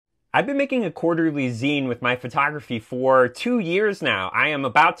I've been making a quarterly zine with my photography for 2 years now. I am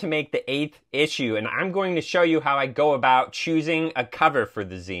about to make the 8th issue, and I'm going to show you how I go about choosing a cover for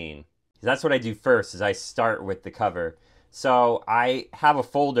the zine. That's what I do first, is I start with the cover. So I have a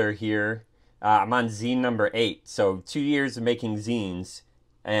folder here. I'm on zine number 8, so 2 years of making zines.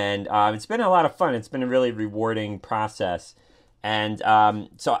 And it's been a lot of fun. It's been a really rewarding process. And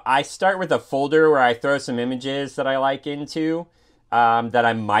so I start with a folder where I throw some images that I like into. That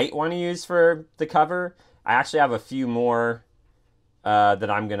I might want to use for the cover. I actually have a few more that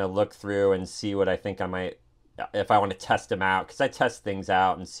I'm going to look through and see what I think I might, if I want to test them out, because I test things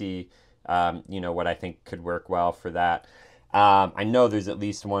out and see, what I think could work well for that. I know there's at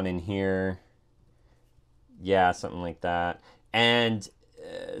least one in here. Yeah, something like that. And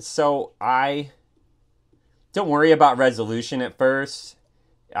so I don't worry about resolution at first.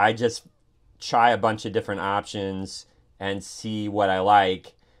 I just try a bunch of different options and see what I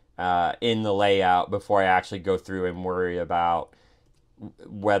like in the layout before I actually go through and worry about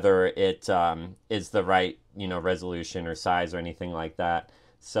whether it is the right, resolution or size or anything like that.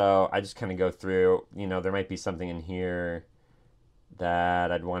 So I just kind of go through, there might be something in here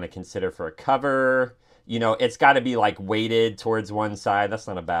that I'd want to consider for a cover. It's got to be like weighted towards one side. That's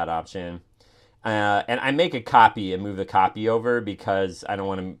not a bad option. And I make a copy and move the copy over because I don't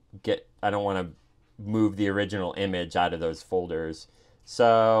want to move the original image out of those folders.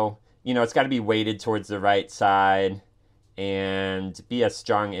 So, it's got to be weighted towards the right side and be a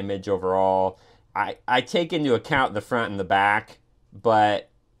strong image overall. I take into account the front and the back, but,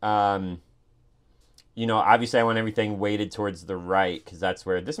 obviously I want everything weighted towards the right because that's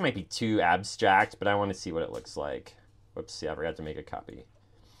where, this might be too abstract, but I want to see what it looks like. Whoops, see, I forgot to make a copy.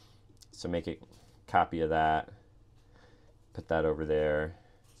 So make a copy of that. Put that over there.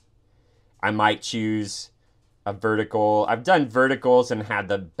 I might choose a vertical. I've done verticals and had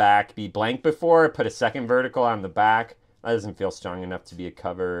the back be blank before. I put a second vertical on the back. That doesn't feel strong enough to be a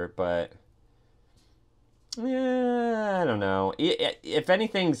cover, but yeah, I don't know. If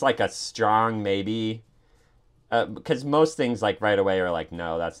anything's like a strong maybe, because most things like right away are like,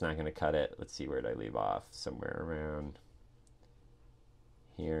 no, that's not going to cut it. Let's see, where did I leave off? Somewhere around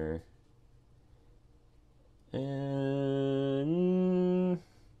here. And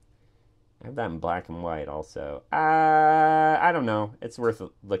I have that in black and white also. I don't know. It's worth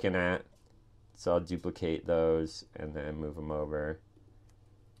looking at. So I'll duplicate those and then move them over.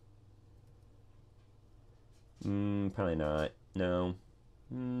 Probably not. No.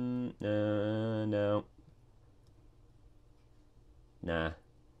 No. Nah.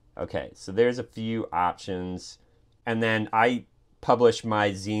 Okay, so there's a few options. And then I publish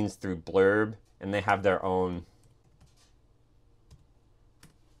my zines through Blurb, and they have their own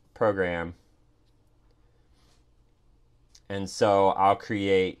program. And so I'll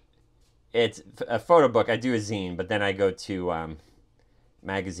create, it's a photo book. I do a zine, but then I go to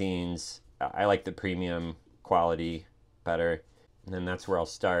magazines. I like the premium quality better. And then that's where I'll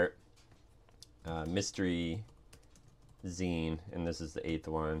start. Mystery Zine, and this is the 8th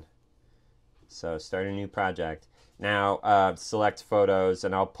one. So start a new project. Now select photos,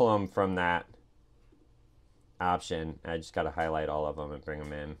 and I'll pull them from that option. I just got to highlight all of them and bring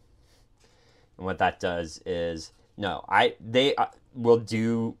them in. And what that does is, they will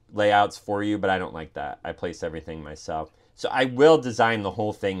do layouts for you, but I don't like that. I place everything myself. So I will design the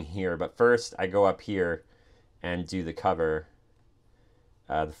whole thing here, but first I go up here and do the cover,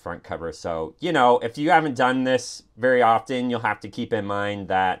 the front cover. So, if you haven't done this very often, you'll have to keep in mind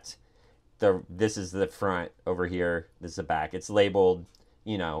that this is the front over here. This is the back. It's labeled,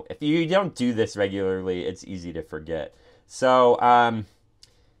 if you don't do this regularly, it's easy to forget. So,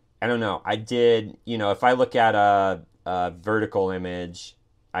 I don't know. I did, if I look at a vertical image,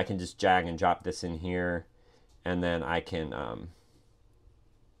 I can just drag and drop this in here, and then I can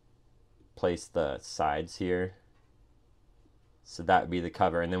place the sides here. So that would be the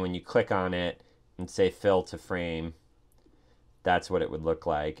cover. And then when you click on it and say fill to frame, that's what it would look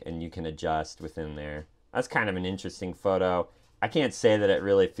like, and you can adjust within there. That's kind of an interesting photo. I can't say that it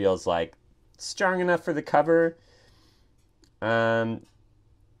really feels like strong enough for the cover.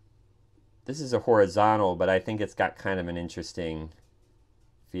 This is a horizontal, but I think it's got kind of an interesting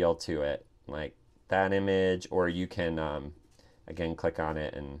feel to it, like that image, or you can, again, click on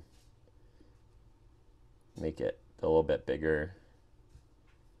it and make it a little bit bigger.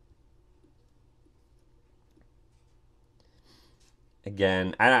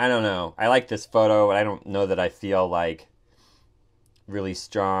 Again, I don't know. I like this photo, but I don't know that I feel like really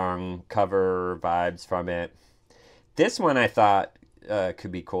strong cover vibes from it. This one I thought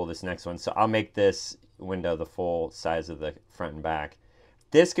could be cool, this next one. So I'll make this window the full size of the front and back.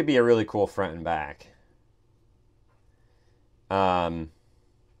 This could be a really cool front and back.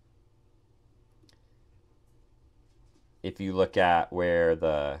 If you look at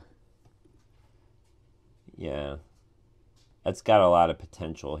where yeah, that's got a lot of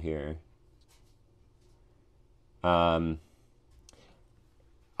potential here. I'll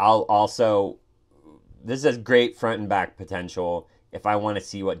also, this has great front and back potential if I want to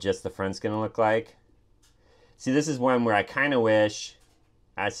see what just the front's going to look like. See, this is one where I kind of wish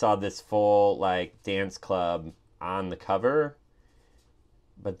I saw this full, like, dance club on the cover.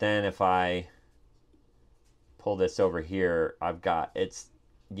 But then if I pull this over here, I've got, it's,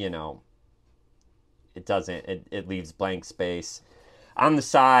 you know, it doesn't, it leaves blank space. On the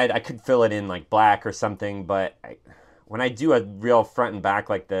side, I could fill it in like black or something, but when I do a real front and back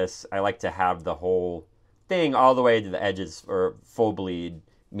like this, I like to have the whole thing all the way to the edges, or full bleed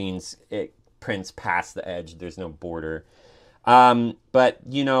means it prints past the edge. There's no border. But,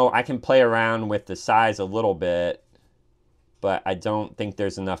 you know, I can play around with the size a little bit, but I don't think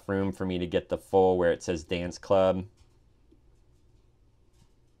there's enough room for me to get the full where it says Dance Club.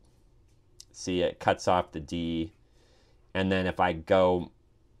 See, it cuts off the D. And then if I go,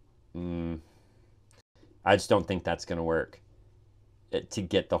 I just don't think that's going to work to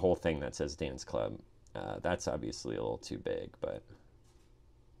get the whole thing that says Dance Club. That's obviously a little too big, but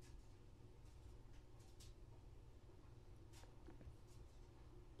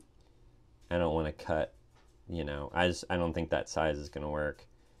I don't want to cut, you know, I don't think that size is going to work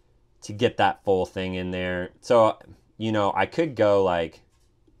to get that full thing in there. So, you know, I could go like,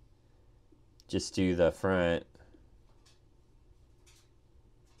 just do the front.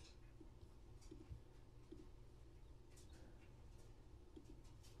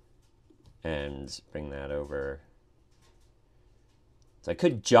 And bring that over. So I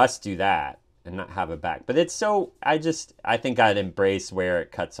could just do that and not have it back. But it's so, I think I'd embrace where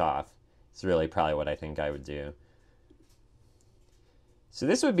it cuts off. It's really probably what I think I would do. So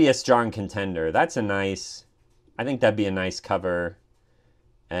this would be a strong contender. That's a nice, I think that'd be a nice cover.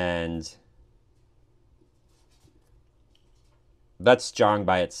 And that's strong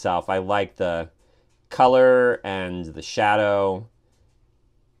by itself. I like the color and the shadow.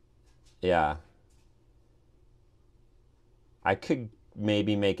 Yeah. I could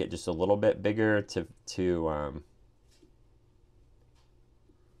maybe make it just a little bit bigger to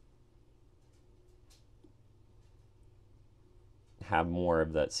have more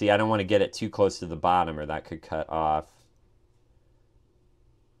of that. See, I don't want to get it too close to the bottom or that could cut off.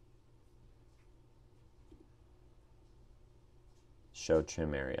 Show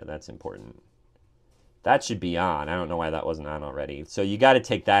trim area, that's important. That should be on. I don't know why that wasn't on already. So you got to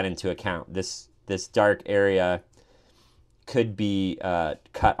take that into account. This dark area could be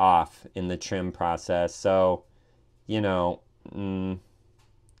cut off in the trim process. So, you know,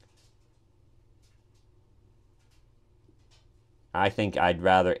 I think I'd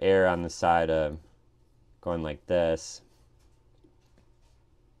rather err on the side of going like this.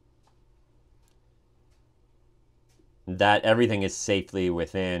 That everything is safely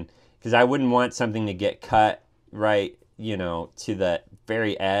within. Because I wouldn't want something to get cut right, you know, to the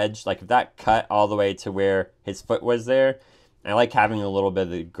very edge. Like if that cut all the way to where his foot was there, I like having a little bit of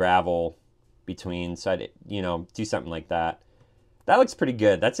the gravel between. So I'd, you know, do something like that. That looks pretty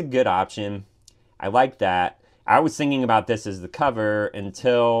good. That's a good option. I like that. I was thinking about this as the cover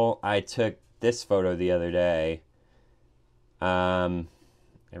until I took this photo the other day. I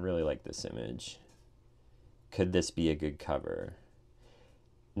really like this image. Could this be a good cover?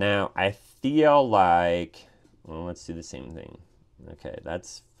 Now, I feel like, well, let's do the same thing. Okay,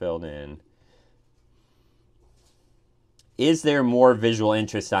 that's filled in. Is there more visual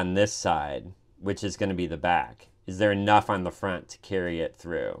interest on this side, which is going to be the back? Is there enough on the front to carry it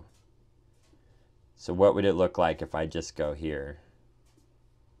through? So what would it look like if I just go here?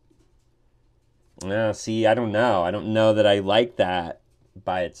 No, see, I don't know. I don't know that I like that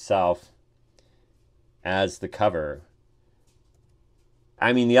by itself as the cover.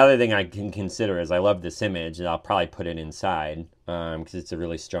 I mean, the other thing I can consider is I love this image, and I'll probably put it inside because it's a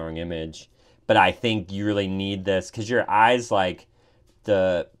really strong image. But I think you really need this because your eyes, like,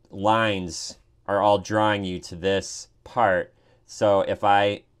 the lines are all drawing you to this part. So if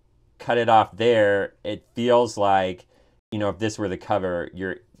I cut it off there, it feels like, you know, if this were the cover,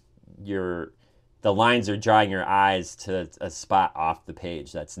 the lines are drawing your eyes to a spot off the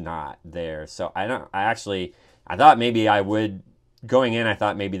page that's not there. So I thought maybe I would. Going in, I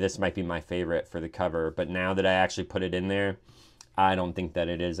thought maybe this might be my favorite for the cover, but now that I actually put it in there, I don't think that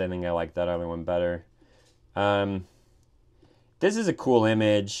it is. I think I like that other one better. This is a cool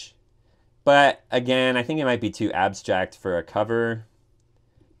image, but again, I think it might be too abstract for a cover.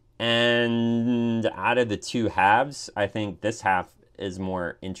 And out of the two halves, I think this half is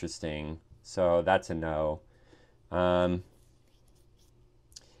more interesting. So that's a no.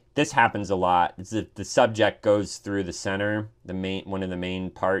 This happens a lot. It's if the subject goes through the center, one of the main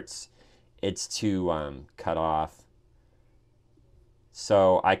parts, it's too cut off.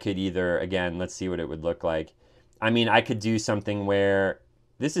 So I could either, again, let's see what it would look like. I mean, I could do something where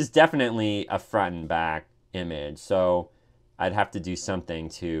this is definitely a front and back image. So I'd have to do something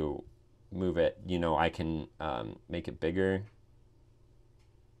to move it. You know, I can make it bigger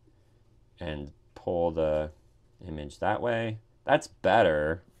and pull the image that way. That's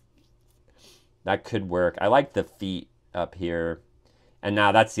better. That could work. I like the feet up here. And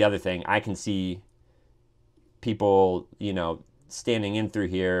now that's the other thing. I can see people, you know, standing in through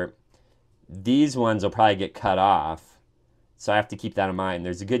here. These ones will probably get cut off. So I have to keep that in mind.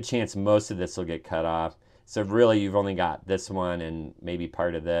 There's a good chance most of this will get cut off. So really you've only got this one and maybe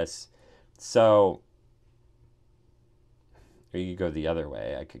part of this. So, or you could go the other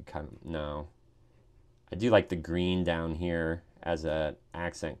way. I could kind of, no. I do like the green down here as an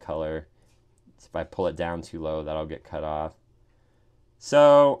accent color. So if I pull it down too low, that'll get cut off.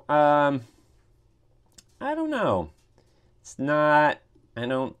 So, I don't know. It's not, I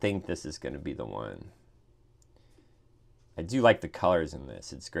don't think this is going to be the one. I do like the colors in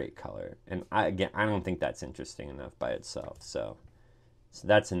this. It's great color. And I don't think that's interesting enough by itself. So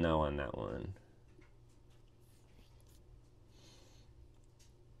that's a no on that one.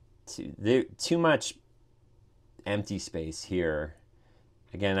 Too much empty space here.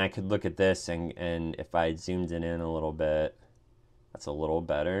 Again, I could look at this and if I zoomed it in a little bit, that's a little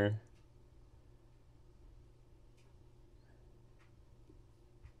better.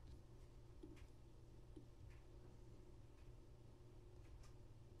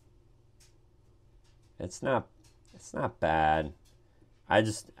 It's not bad. I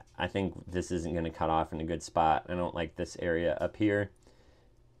think this isn't going to cut off in a good spot. I don't like this area up here.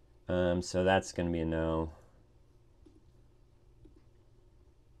 So that's going to be a no.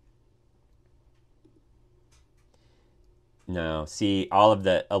 No, see,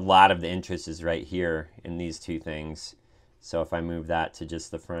 a lot of the interest is right here in these two things. So if I move that to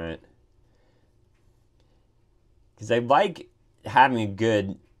just the front, because I like having a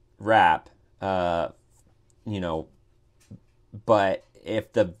good wrap, you know, but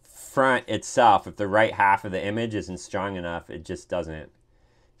if the front itself, if the right half of the image isn't strong enough, it just doesn't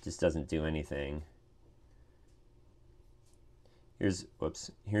do anything. Here's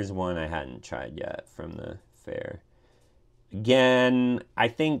one I hadn't tried yet from the fair. Again, I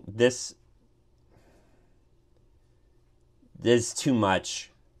think this is too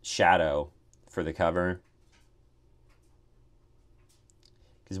much shadow for the cover.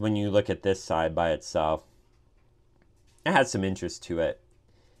 Because when you look at this side by itself, it has some interest to it.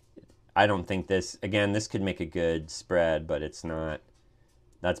 I don't think this could make a good spread, but it's not.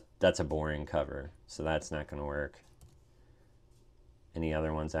 That's a boring cover, so that's not going to work. Any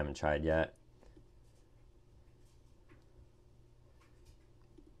other ones I haven't tried yet?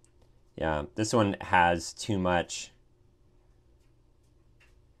 Yeah, this one has too much.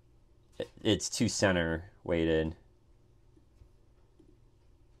 It's too center weighted.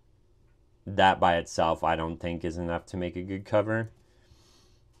 That by itself, I don't think is enough to make a good cover.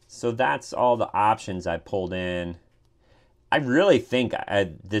 So that's all the options I pulled in. I really think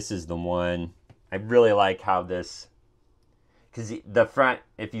this is the one. I really like how this, because the front,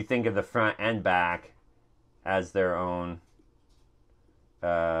 if you think of the front and back as their own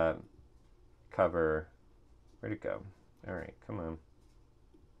cover. Where'd it go? All right, come on.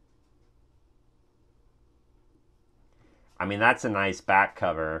 I mean, that's a nice back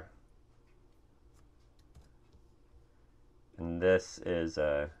cover. And this is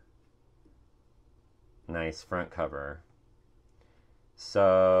a nice front cover.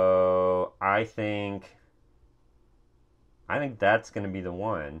 So I think that's going to be the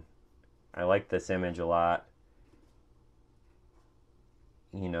one. I like this image a lot.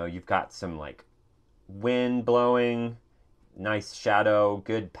 You know, you've got some like wind blowing, nice shadow,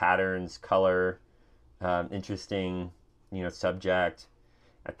 good patterns, color, interesting, you know, subject.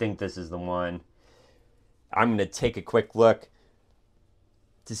 I think this is the one. I'm going to take a quick look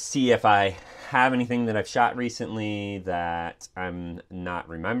to see if I have anything that I've shot recently that I'm not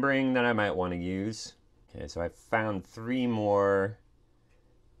remembering that I might want to use. Okay, so I found 3 more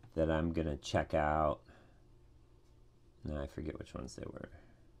that I'm going to check out. No, I forget which ones they were.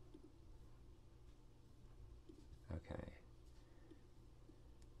 Okay.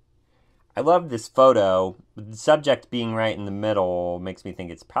 I love this photo. The subject being right in the middle makes me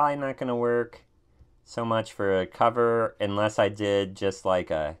think it's probably not going to work so much for a cover unless I did just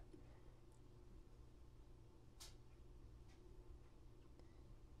like a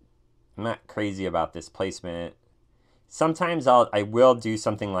I'm not crazy about this placement. Sometimes I will do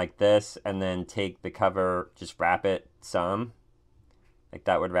something like this and then take the cover, just wrap it some. Like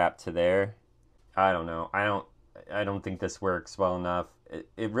that would wrap to there. I don't know. I don't think this works well enough.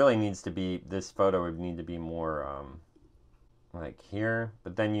 It really needs to be, this photo would need to be more like here,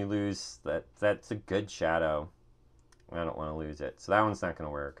 but then you lose that's a good shadow. I don't want to lose it. So that one's not going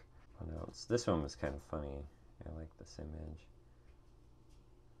to work. Oh no, this one was kind of funny. I like this image.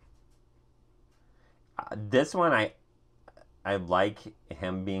 This one I like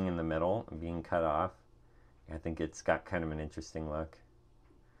him being in the middle and being cut off. I think it's got kind of an interesting look.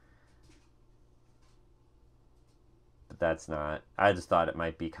 But that's not. I just thought it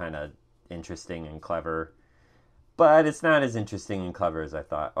might be kind of interesting and clever. But it's not as interesting and clever as I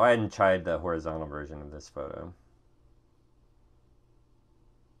thought. Oh, I hadn't tried the horizontal version of this photo.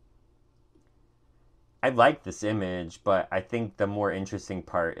 I like this image, but I think the more interesting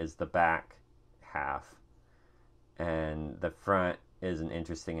part is the back half. And the front isn't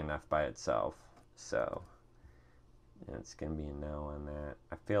interesting enough by itself. So it's going to be a no on that.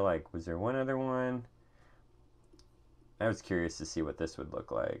 I feel like, was there one other one? I was curious to see what this would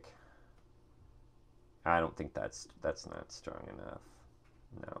look like. I don't think that's not strong enough.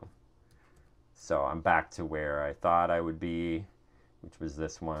 No. So I'm back to where I thought I would be, which was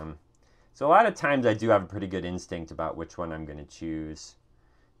this one. So a lot of times I do have a pretty good instinct about which one I'm going to choose.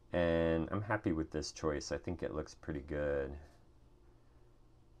 And I'm happy with this choice. I think it looks pretty good.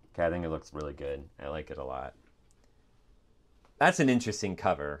 Okay, I think it looks really good. I like it a lot. That's an interesting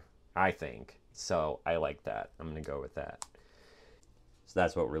cover, I think. So I like that. I'm going to go with that. So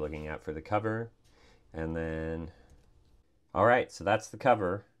that's what we're looking at for the cover. And then, all right, so that's the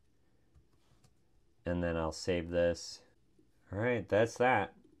cover. And then I'll save this. All right, that's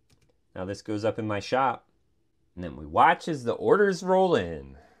that. Now this goes up in my shop. And then we watch as the orders roll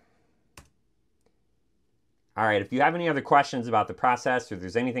in. All right, if you have any other questions about the process, or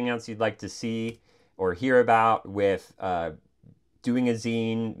there's anything else you'd like to see or hear about with doing a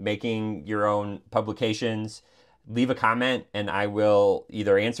zine, making your own publications, leave a comment and I will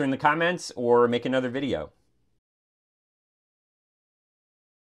either answer in the comments or make another video.